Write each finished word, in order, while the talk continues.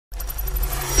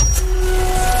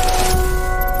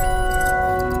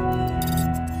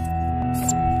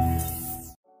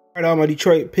all my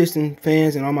Detroit Piston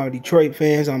fans and all my Detroit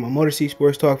fans, all my Motor City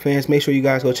Sports Talk fans, make sure you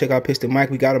guys go check out Piston Mike.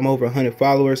 We got him over 100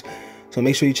 followers. So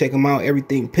make sure you check him out.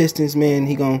 Everything Pistons, man.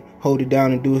 He gonna hold it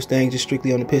down and do his thing just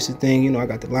strictly on the Pistons thing. You know, I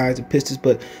got the Lions and Pistons,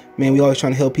 but man, we always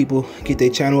trying to help people get their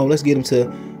channel up. Let's get them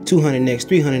to 200 next,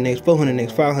 300 next, 400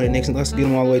 next, 500 next, and let's get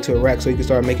them all the way to a rack so you can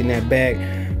start making that bag.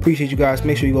 Appreciate you guys.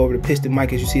 Make sure you go over to Piston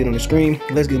Mike as you see it on the screen.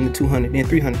 Let's get them to 200, then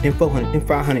 300, then 400, then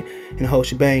 500, and the whole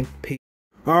shebang. Peace.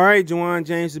 All right, Juwan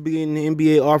James is beginning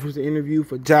the NBA offers to interview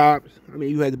for jobs. I mean,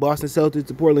 you had the Boston Celtics,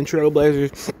 the Portland Trail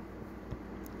Blazers,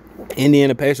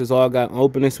 Indiana Pacers all got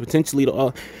openings. Potentially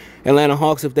the Atlanta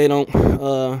Hawks if they don't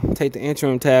take the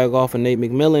interim tag off of Nate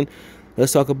McMillan.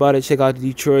 Let's talk about it. Check out the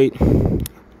Detroit,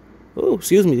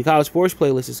 the college sports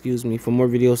playlist, for more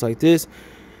videos like this.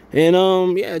 And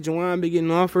yeah, Juwan been getting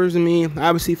offers. I mean,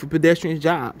 obviously for pedestrian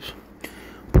jobs.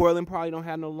 Portland probably don't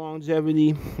have no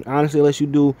longevity, honestly, unless you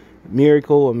do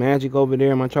miracle or magic over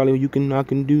there. My Charlie, I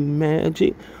can do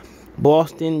magic.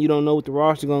 Boston, you don't know what the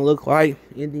roster gonna look like.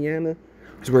 Indiana,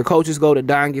 it's where coaches go to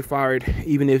die and get fired,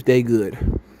 even if they good.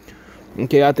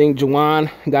 Okay, I think Juwan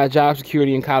got job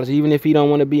security in college, even if he don't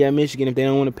want to be at Michigan. If they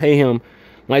don't want to pay him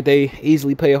like they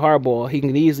easily pay Harbaugh, he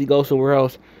can easily go somewhere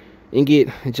else and get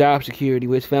job security.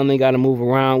 With his family got to move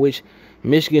around, which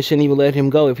Michigan shouldn't even let him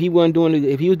go. If he wasn't doing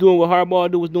if he was doing what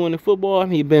Harbaugh was doing in football,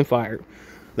 he'd been fired.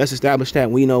 Let's establish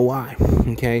that. We know why.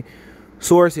 Okay.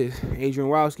 Sources: Adrian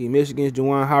Wowski. Michigan's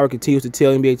Juwan Howard continues to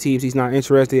tell NBA teams he's not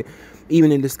interested,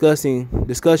 even in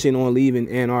discussion on leaving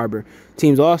Ann Arbor.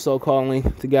 Teams also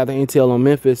calling to gather intel on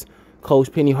Memphis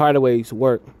coach Penny Hardaway's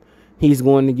work. He's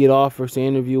going to get offers to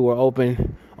interview or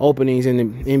openings in the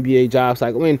NBA job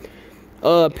cycle. I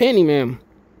mean, Penny, man,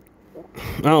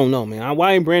 I don't know, man.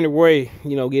 Why ain't Brandon Roy,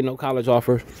 getting no college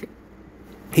offer?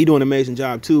 He doing an amazing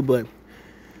job too, but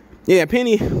yeah,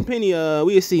 Penny,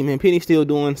 we'll see, man. Penny's still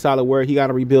doing solid work. He got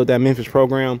to rebuild that Memphis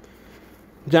program.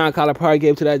 John Calipari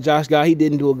gave it to that Josh guy. He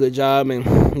didn't do a good job, and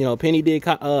Penny did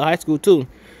high school too.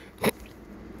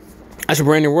 That's what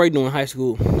Brandon Roy doing in high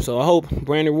school. So I hope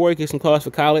Brandon Roy gets some calls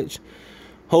for college.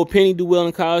 Hope Penny do well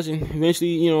in college, and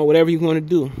eventually, whatever he's going to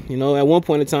do. At one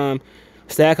point in time,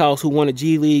 Stackhouse, who won a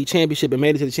G League championship and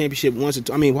made it to the championship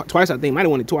twice, I think, might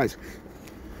have won it twice.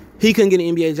 He couldn't get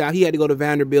an NBA job. He had to go to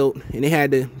Vanderbilt, and they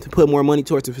had to put more money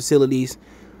towards the facilities.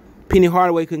 Penny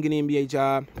Hardaway couldn't get an NBA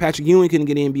job. Patrick Ewing couldn't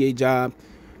get an NBA job.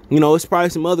 It's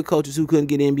probably some other coaches who couldn't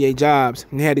get NBA jobs,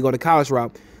 and they had to go the college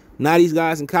route. Now these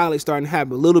guys in college starting to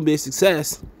have a little bit of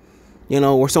success,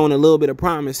 or showing a little bit of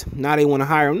promise. Now they want to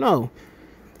hire them. No.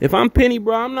 If I'm Penny,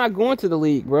 bro, I'm not going to the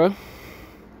league, bro.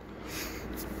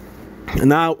 And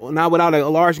now without a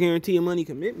large guarantee of money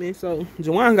commitment. So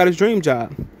Juwan got his dream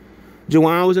job.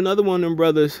 Juwan was another one of them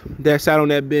brothers that sat on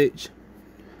that bench.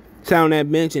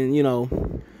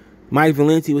 And, Mike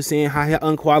Valenti was saying how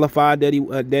unqualified that he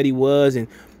was, and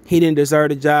he didn't deserve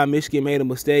the job. Michigan made a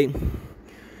mistake.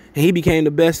 And he became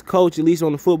the best coach, at least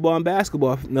on the football and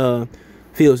basketball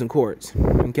fields and courts.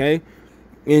 Okay?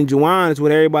 And Juwan is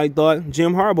what everybody thought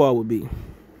Jim Harbaugh would be.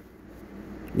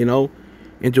 And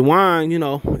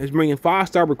Juwan, is bringing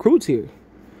 5-star recruits here.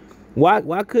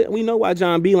 Why could we know why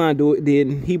John Beilein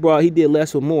did? He did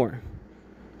less with more.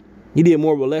 He did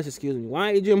more with less. Excuse me.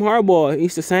 Why ain't Jim Harbaugh?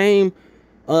 He's the same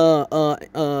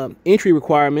entry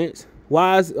requirements.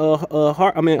 Why is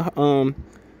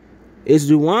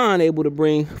is Juwan able to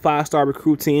bring 5-star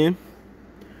recruits in,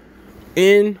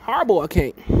 and Harbaugh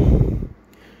can't?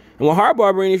 And when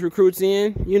Harbaugh bring these recruits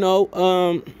in,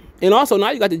 and also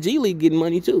now you got the G League getting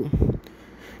money too.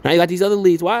 Now you got these other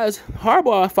leagues. Why is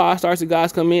Harbaugh 5-stars the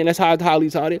guys come in? That's how he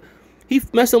taught it. He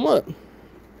messed them up. And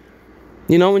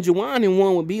Juwan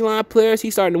won with Beilein players.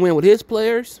 He started to win with his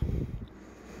players.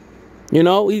 He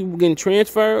getting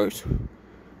transfers.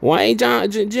 Why ain't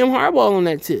Jim Harbaugh on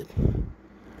that tip?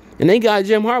 And they got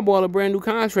Jim Harbaugh a brand new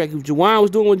contract. If Juwan was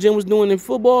doing what Jim was doing in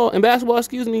football and basketball,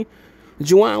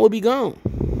 Juwan would be gone.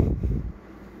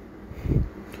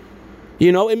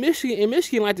 In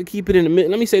Michigan like to keep it in the.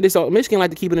 Let me say this: Michigan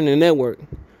like to keep it in the network.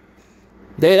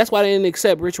 That's why they didn't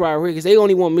accept Rich Rodriguez. They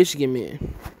only want Michigan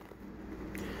men,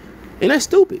 and that's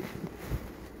stupid.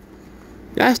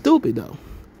 That's stupid though.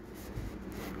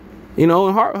 And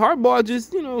Harbaugh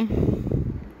just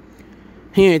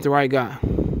he ain't the right guy.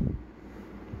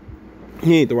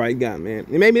 He ain't the right guy, man.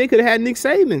 And maybe they could have had Nick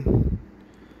Saban.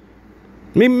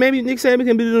 Maybe Nick Saban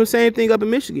can be doing the same thing up in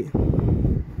Michigan.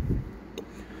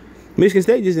 Michigan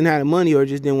State just didn't have the money, or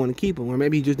just didn't want to keep him, or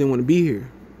maybe he just didn't want to be here.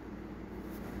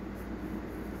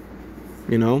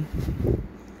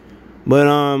 But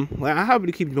I hope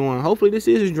to keep going. Hopefully this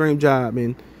is his dream job,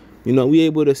 and we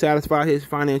able to satisfy his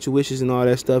financial wishes and all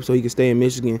that stuff, so he can stay in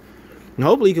Michigan And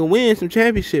hopefully he can win some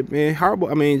championship, man.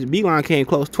 Beeline came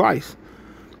close twice.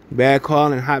 Bad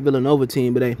call and hot Villanova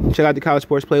team. But hey, check out the college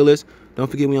sports playlist. Don't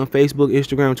forget me on Facebook,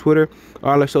 Instagram, Twitter.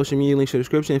 All our social media links in the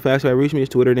description. Fast way to reach me is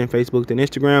Twitter, then Facebook, then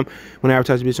Instagram. When I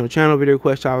advertise this on the channel, video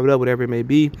request, chop it up, whatever it may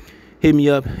be, hit me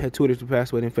up at Twitter's the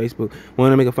fast way, then Facebook.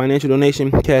 Want to make a financial donation?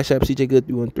 Cash App, CJ Good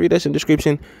 313. That's in the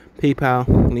description. PayPal,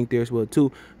 link there as well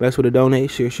too. Best way to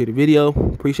donate, share the video.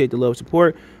 Appreciate the love,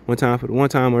 support. One time for the one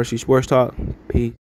time, Mercy Sports Talk. Peace.